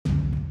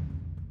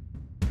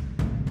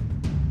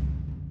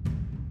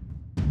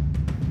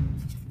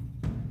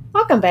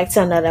Welcome back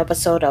to another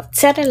episode of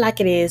Tell It Like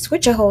It Is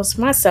with your host,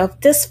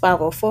 myself, this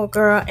 504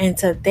 girl, and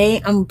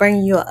today I'm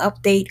bringing you an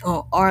update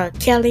on R.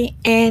 Kelly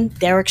and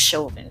Derek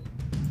Chauvin.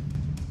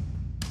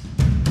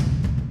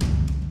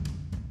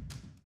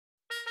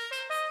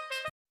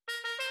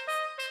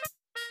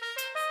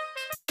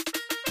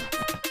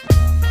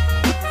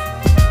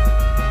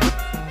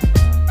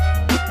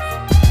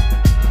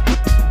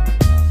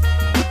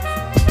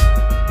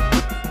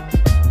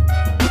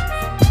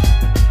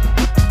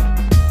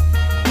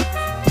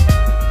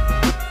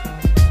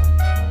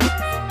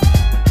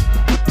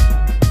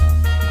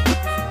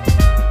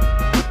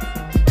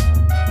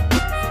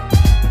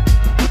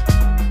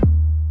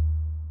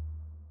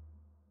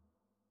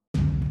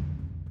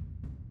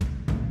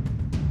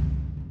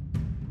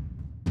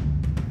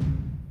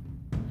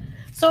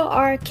 So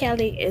R.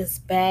 Kelly is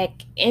back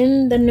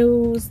in the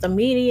news, the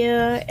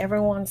media,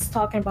 everyone's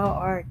talking about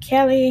R.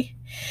 Kelly.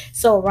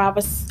 So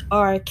Robert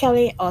R.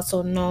 Kelly,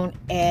 also known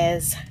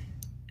as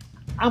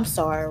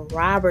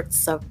Robert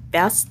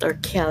Sylvester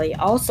Kelly,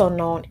 also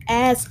known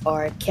as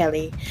R.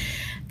 Kelly,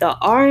 the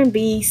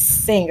R&B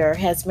singer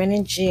has been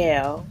in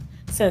jail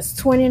since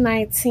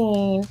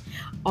 2019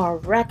 on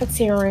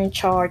racketeering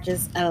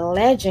charges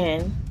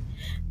alleging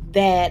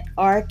that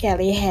R.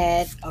 Kelly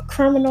had a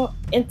criminal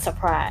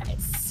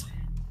enterprise,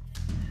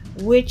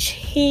 which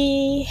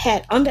he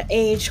had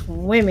underage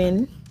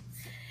women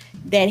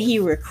that he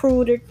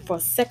recruited for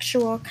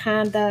sexual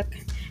conduct,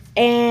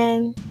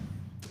 and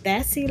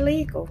that's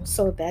illegal.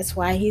 So that's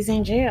why he's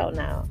in jail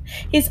now.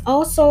 He's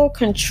also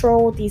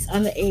controlled these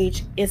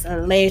underage, it's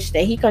alleged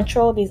that he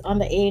controlled these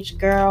underage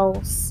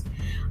girls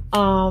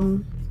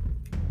um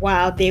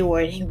while they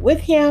were with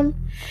him.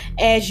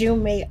 As you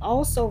may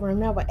also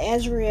remember,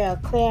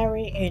 Azriel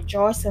Clary and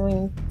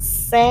Jocelyn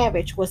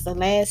Savage was the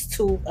last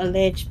two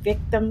alleged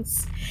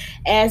victims.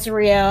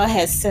 Azriel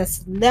has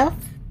since left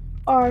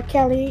R.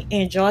 Kelly,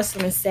 and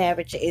Jocelyn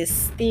Savage is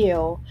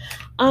still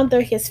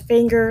under his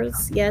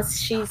fingers. Yes,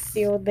 she's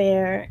still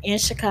there in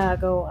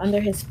Chicago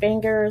under his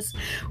fingers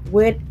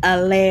with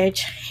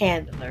alleged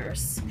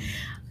handlers.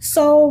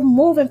 So,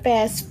 moving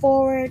fast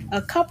forward,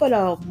 a couple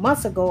of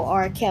months ago,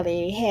 R.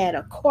 Kelly had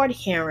a court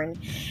hearing,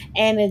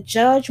 and the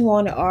judge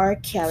wanted R.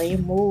 Kelly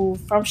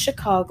moved from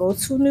Chicago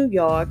to New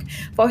York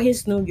for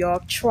his New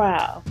York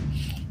trial.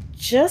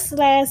 Just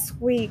last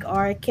week,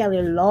 R.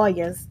 Kelly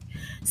lawyers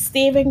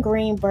Stephen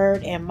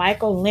Greenberg and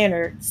Michael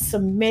Leonard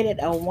submitted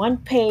a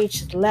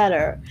one-page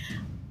letter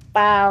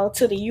filed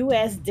to the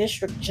U.S.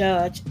 District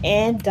Judge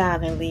Ann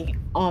Donnelly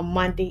on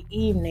Monday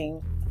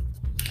evening.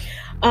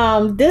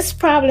 This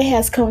probably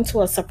has come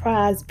to a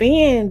surprise,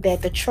 being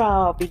that the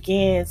trial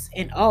begins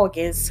in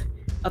August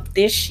of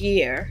this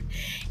year.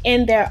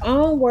 In their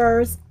own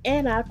words,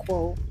 and I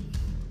quote,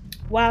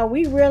 "While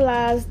we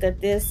realize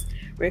that this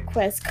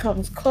request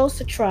comes close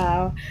to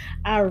trial,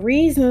 our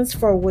reasons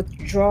for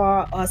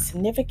withdrawal are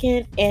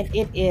significant, and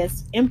it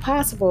is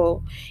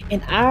impossible,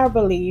 in our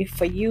belief,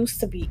 for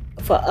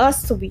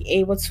us to be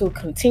able to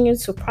continue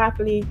to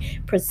properly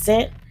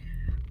present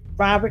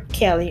Robert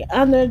Kelly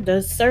under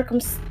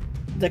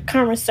the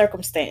current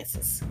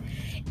circumstances.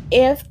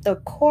 If the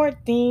court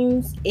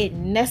deems it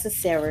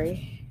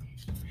necessary,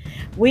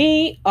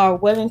 we are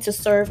willing to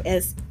serve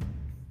as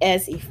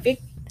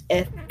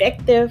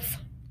effective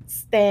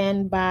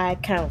standby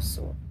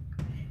counsel."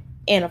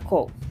 End of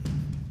quote.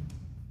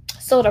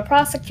 So the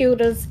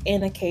prosecutors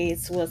in the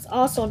case was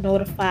also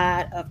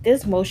notified of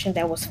this motion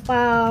that was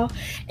filed,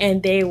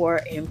 and they were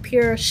in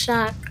pure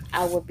shock.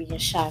 I would be in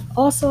shock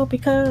also,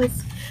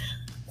 because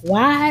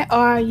why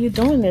are you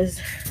doing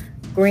this,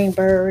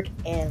 Greenberg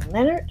and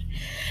Leonard?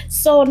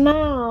 So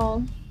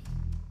now,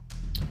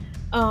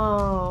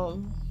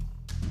 um,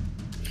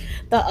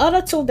 the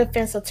other two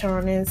defense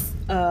attorneys,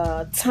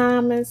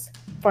 Thomas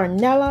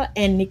Farnella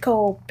and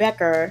Nicole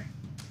Becker,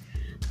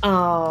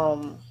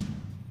 um,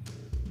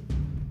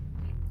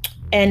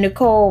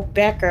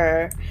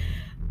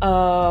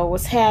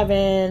 was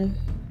having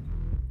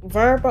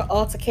verbal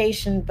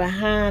altercation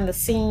behind the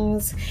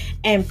scenes,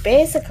 and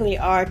basically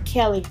R.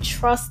 Kelly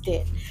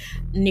trusted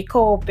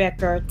Nicole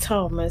Becker,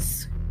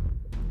 Thomas,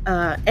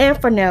 and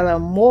Farnella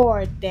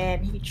more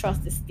than he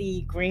trusted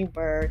Steve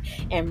Greenberg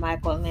and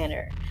Michael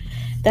Leonard.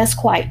 That's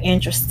quite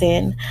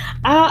interesting.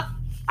 I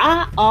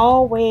I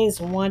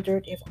always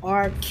wondered if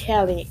R.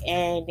 Kelly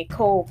and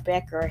Nicole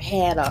Becker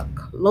had a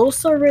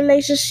closer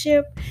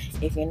relationship,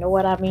 if you know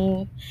what I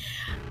mean.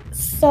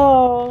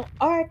 So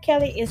R.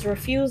 Kelly is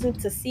refusing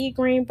to see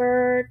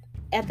Greenberg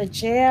at the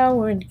jail.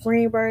 When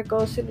Greenberg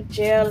goes to the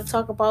jail to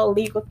talk about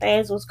legal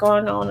things, what's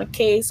going on in the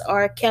case,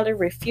 R. Kelly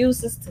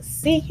refuses to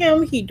see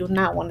him. He do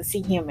not want to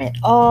see him at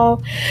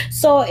all.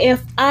 So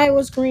if I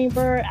was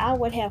Greenberg, I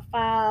would have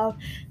filed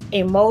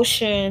a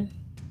motion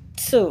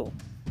to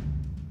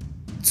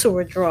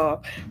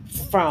withdraw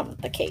from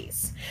the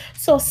case.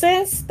 So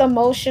since the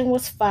motion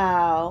was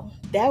filed,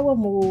 that will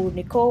move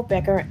Nicole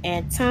Becker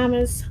and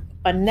Thomas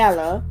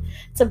Vanella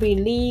to be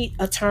lead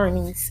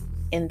attorneys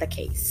in the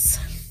case.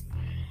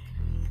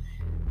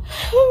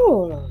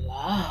 Oh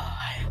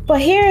Lord. But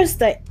here's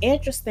the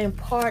interesting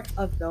part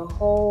of the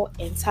whole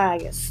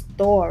entire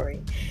story.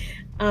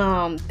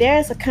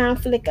 There's a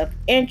conflict of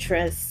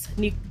interest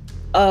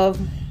of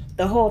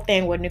the whole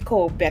thing with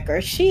Nicole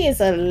Becker. She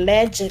is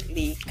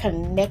allegedly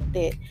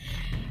connected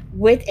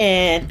with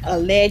an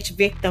alleged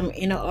victim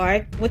in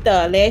with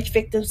the alleged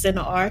victims in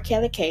the R.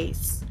 Kelly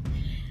case,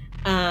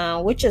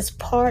 which is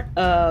part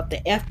of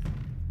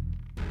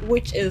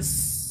which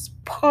is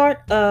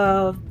part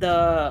of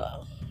the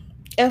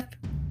F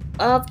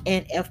of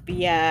an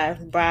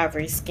FBI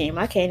bribery scheme.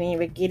 I can't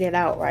even get it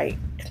out right.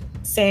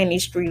 Saying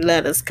these three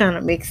letters kind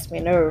of makes me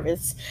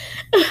nervous.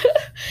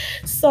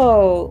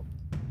 so,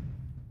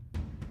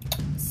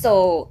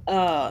 so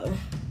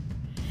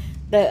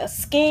the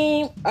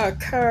scheme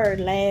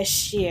occurred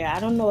last year. I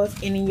don't know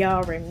if any of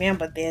y'all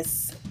remember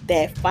this.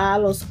 That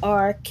follows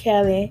R.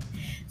 Kelly.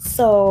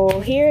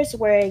 So here's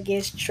where it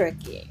gets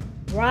tricky.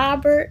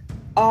 Robert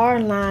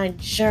Arline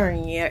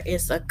Jr.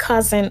 is a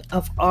cousin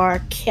of R.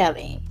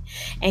 Kelly,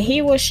 and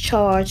he was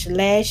charged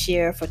last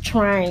year for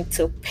trying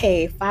to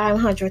pay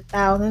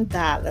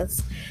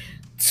 $500,000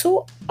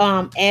 to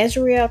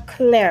Azriel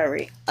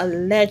Clary,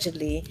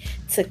 allegedly,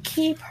 to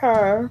keep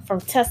her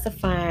from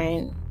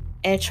testifying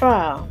at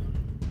trial.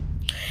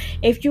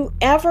 If you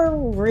ever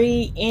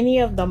read any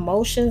of the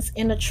motions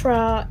in the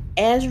trial,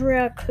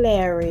 Azriel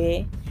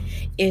Clary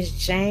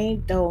is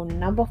Jane Doe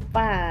number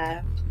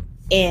 5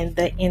 in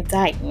the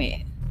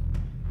indictment.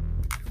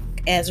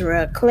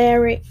 Azriel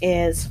Clary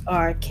is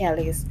R.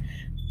 Kelly's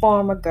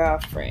former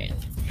girlfriend.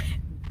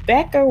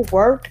 Becker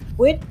worked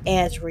with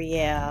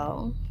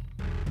Azriel.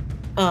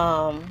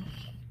 And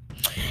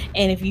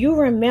if y'all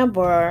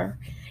remember,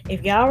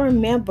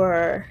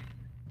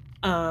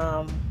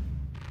 on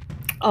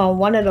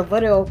one of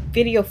the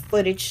video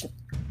footage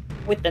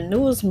with the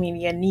news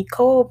media,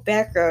 Nicole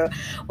Becker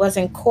was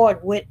in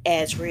court with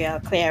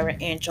Azriel Clary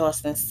and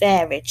Jocelyn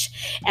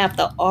Savage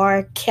after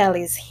R.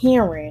 Kelly's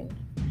hearing.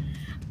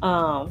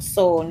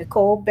 So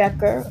Nicole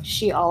Becker,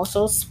 she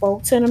also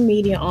spoke to the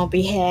media on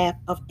behalf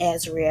of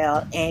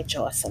Azriel and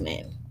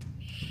Jocelyn.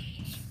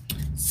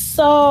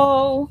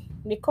 So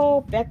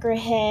Nicole Becker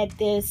had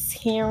this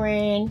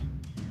hearing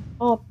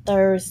on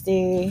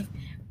Thursday,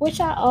 which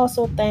I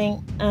also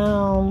think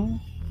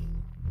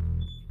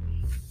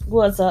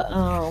was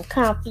a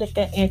conflict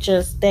of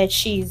interest that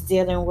she's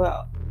dealing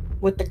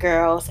with the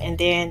girls, and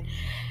then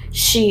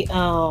she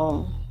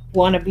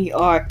want to be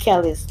R.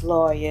 Kelly's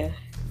lawyer.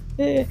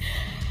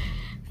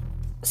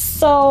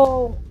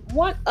 So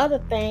one other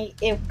thing,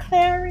 if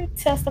Clary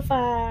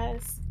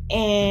testifies,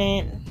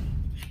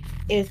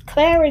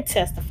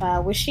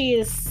 which she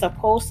is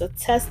supposed to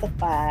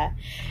testify,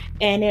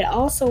 and it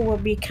also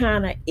would be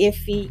kind of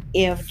iffy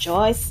if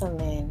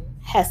Jocelyn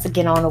has to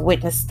get on a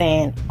witness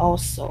stand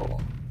also.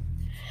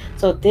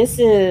 So this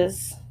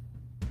is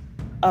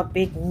a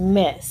big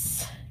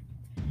mess.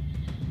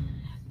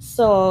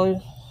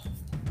 So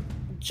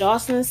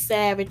Jocelyn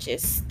Savage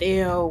is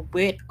still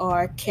with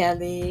R.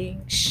 Kelly.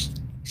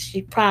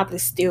 She probably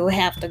still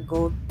have to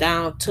go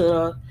down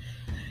to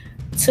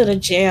the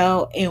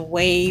jail and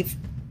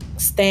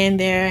stand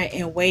there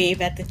and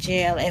wave at the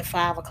jail at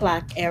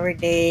 5:00 every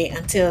day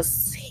until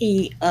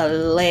he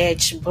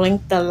alleged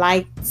blink the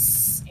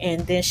lights,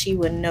 and then she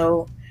would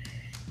know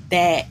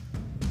that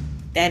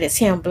is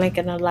him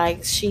blinking the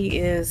lights. She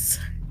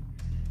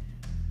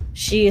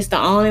is the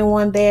only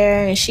one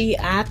there, and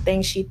I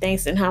think she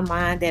thinks in her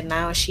mind that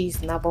now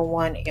she's number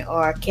one in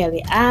R.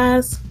 Kelly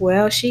eyes.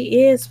 Well,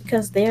 she is,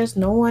 because there's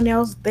no one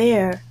else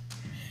there.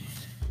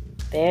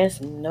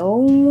 There's no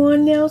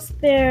one else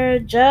there.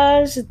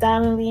 Judge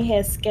Donnelly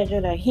has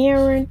scheduled a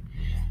hearing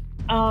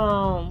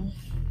for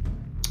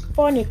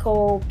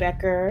Nicole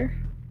Becker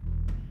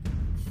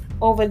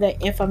over the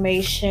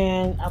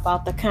information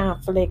about the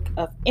conflict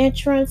of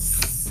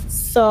interest.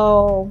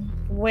 So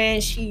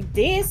when she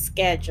did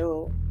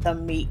schedule the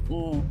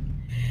meeting,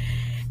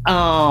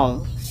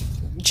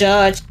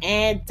 Judge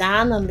Ann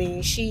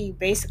Donnelly, she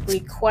basically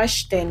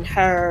questioned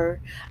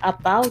her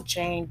about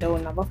Jane Doe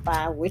number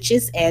 5, which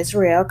is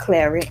Azriel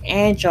Clary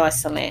and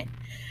Jocelyn.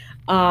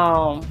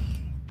 And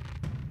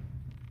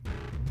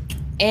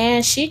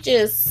she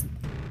just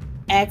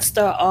asked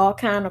her all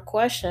kind of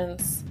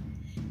questions,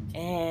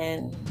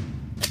 and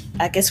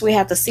I guess we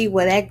have to see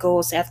where that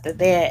goes after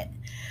that.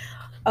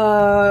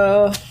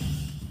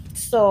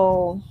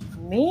 So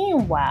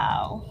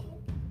meanwhile,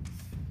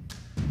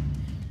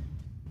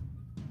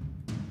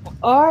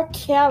 R.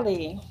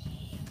 Kelly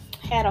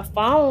had a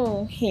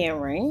phone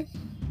hearing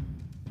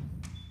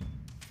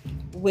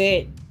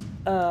with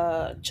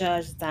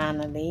Judge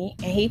Donnelly,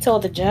 and he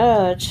told the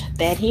judge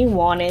that he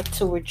wanted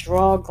to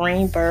withdraw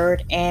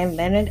Greenberg and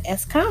Leonard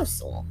as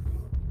counsel,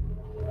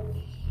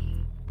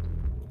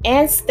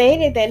 and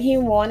stated that he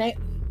wanted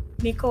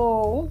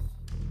Nicole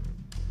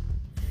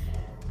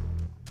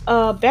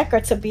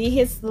Becker to be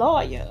his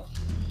lawyer,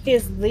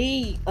 his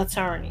lead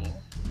attorney.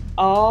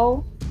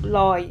 All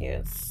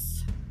lawyers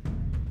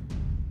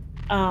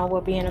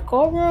will be in the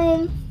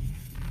courtroom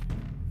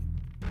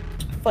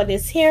for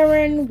this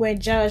hearing when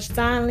Judge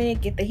Donnelly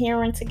get the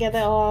hearing together.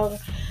 All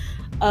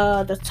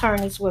The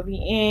attorneys will be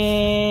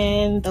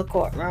in the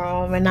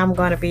courtroom, and I'm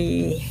going to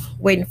be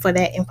waiting for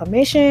that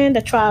information.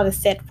 The trial is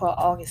set for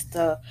August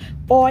the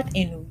 4th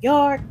in New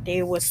York.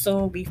 They will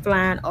soon be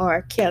flying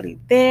R. Kelly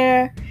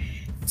there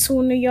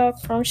to New York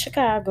from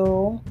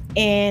Chicago.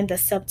 And the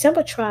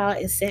September trial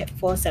is set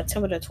for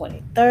September the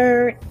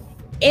 23rd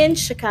in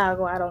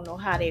Chicago. I don't know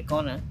how they're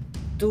going to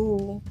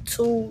do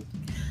two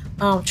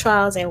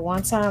trials at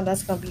one time.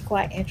 That's going to be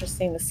quite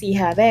interesting to see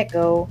how that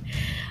go.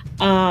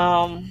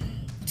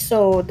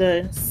 So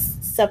the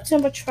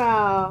September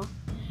trial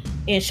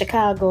in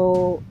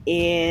Chicago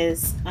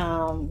is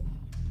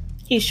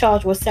he's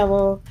charged with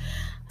several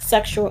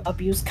sexual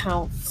abuse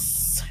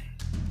counts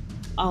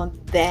on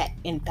that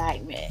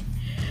indictment.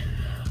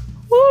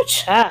 Woo,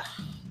 child.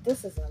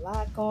 This is a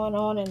lot going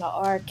on in the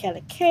R.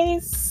 Kelly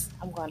case.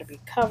 I'm going to be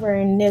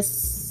covering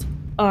this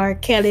R.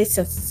 Kelly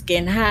since it's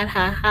getting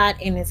hot,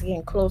 and it's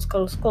getting close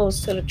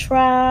to the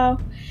trial.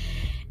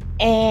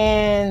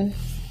 And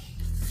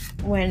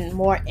when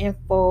more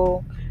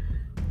info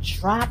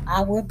drop,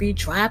 I will be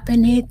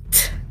dropping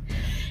it.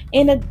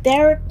 In the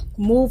Derek,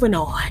 moving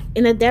on.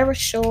 In the Derek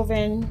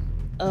Chauvin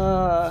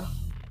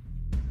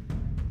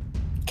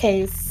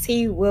case,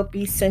 he will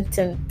be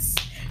sentenced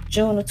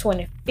June the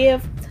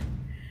 25th.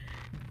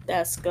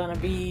 That's gonna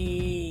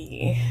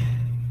be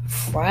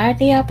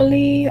Friday, I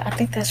believe. I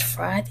think that's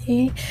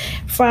Friday.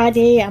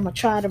 I'm gonna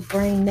try to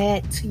bring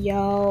that to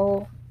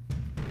y'all.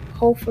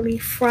 Hopefully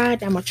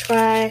Friday. I'm gonna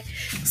try.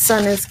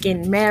 Son is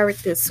getting married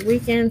this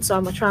weekend, so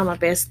I'm gonna try my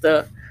best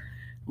to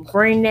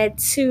bring that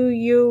to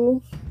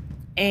you,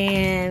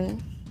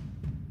 and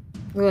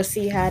we'll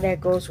see how that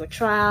goes with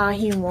trial.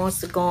 He wants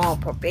to go on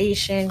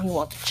probation. He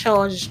wants the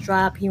charges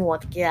dropped. He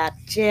wants to get out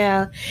of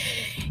jail.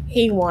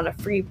 He wants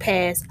a free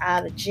pass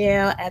out of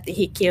jail after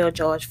he killed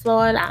George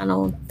Floyd. I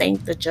don't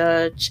think the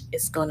judge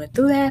is gonna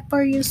do that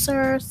for you,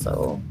 sir.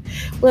 So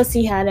we'll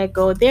see how that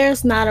goes.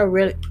 There's not a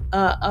real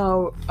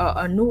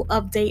a new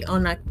update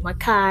on the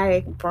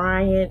Ma'Khia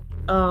Bryant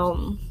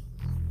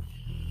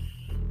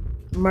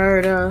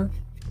murder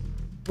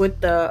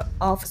with the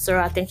officer.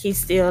 I think he's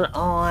still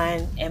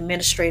on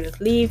administrative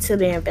leave till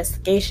the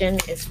investigation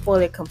is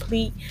fully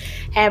complete.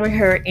 Haven't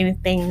heard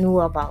anything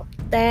new about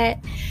that.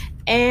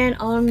 And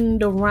on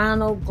the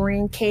Ronald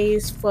Green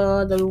case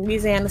for the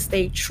Louisiana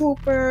State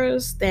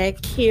Troopers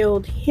that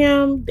killed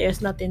him,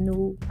 there's nothing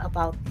new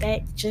about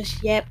that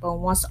just yet. But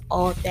once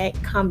all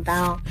that come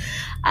down,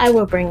 I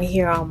will bring it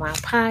here on my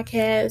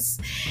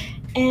podcast.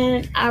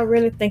 And I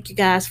really thank you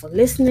guys for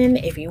listening.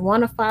 If you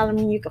want to follow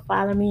me, you can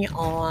follow me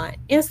on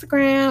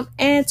Instagram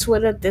and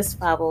Twitter, This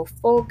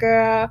 504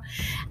 Girl.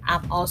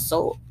 I'm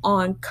also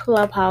on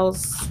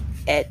Clubhouse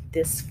at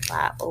This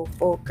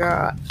 504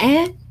 Girl.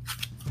 And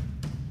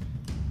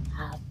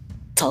I'll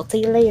talk to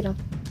you later.